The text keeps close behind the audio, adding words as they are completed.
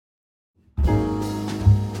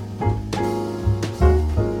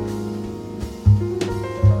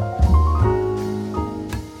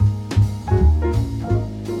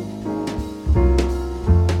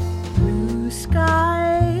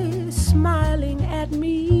at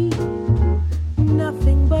me.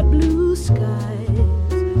 Nothing but blue skies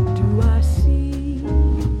do I see.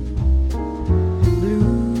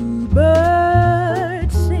 Bluebirds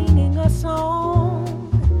singing a song.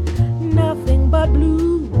 Nothing but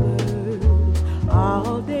bluebirds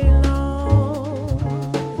all day long.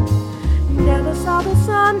 Never saw the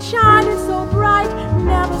sun shining so bright.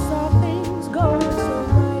 Never saw things going so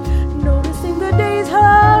right. Noticing the days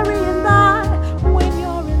hurrying by. When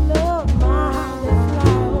you're in love, my how they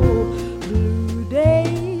fly. Oh, blue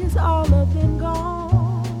days, all of them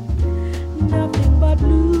gone. Nothing but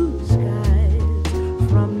blue skies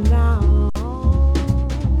from now on.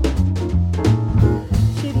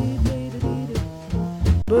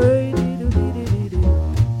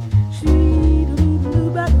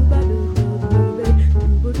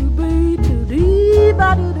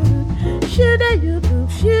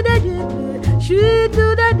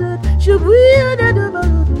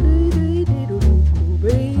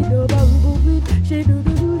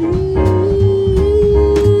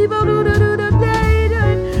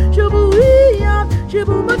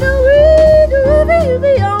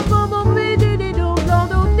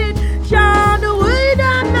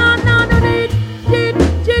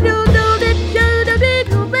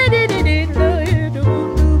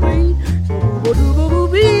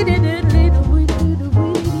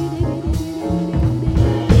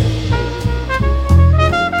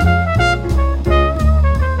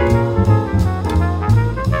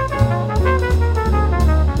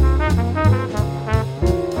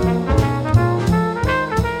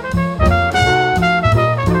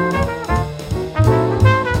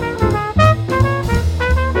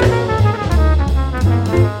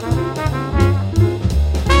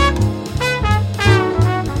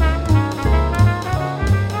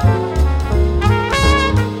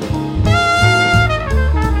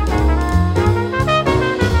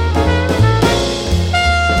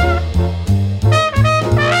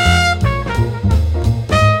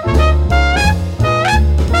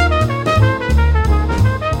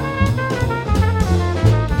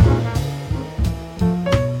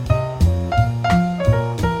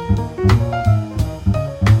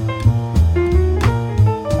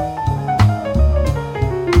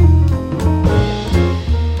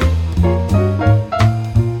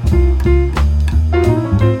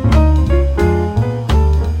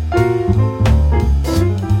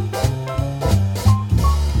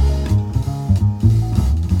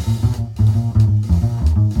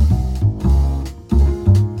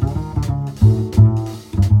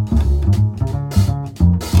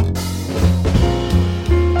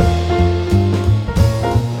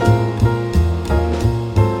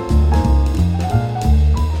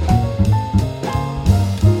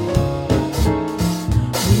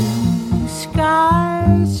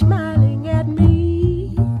 Smiling at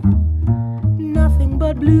me, nothing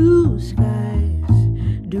but blue skies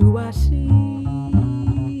do I see.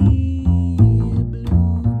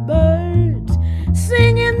 Bluebirds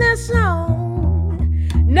singing their song,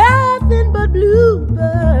 nothing but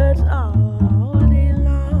bluebirds all day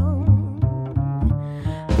long.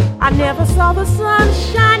 I never saw the sun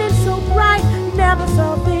shining so bright, never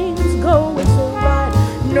saw things going so right.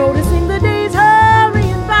 Noticing the day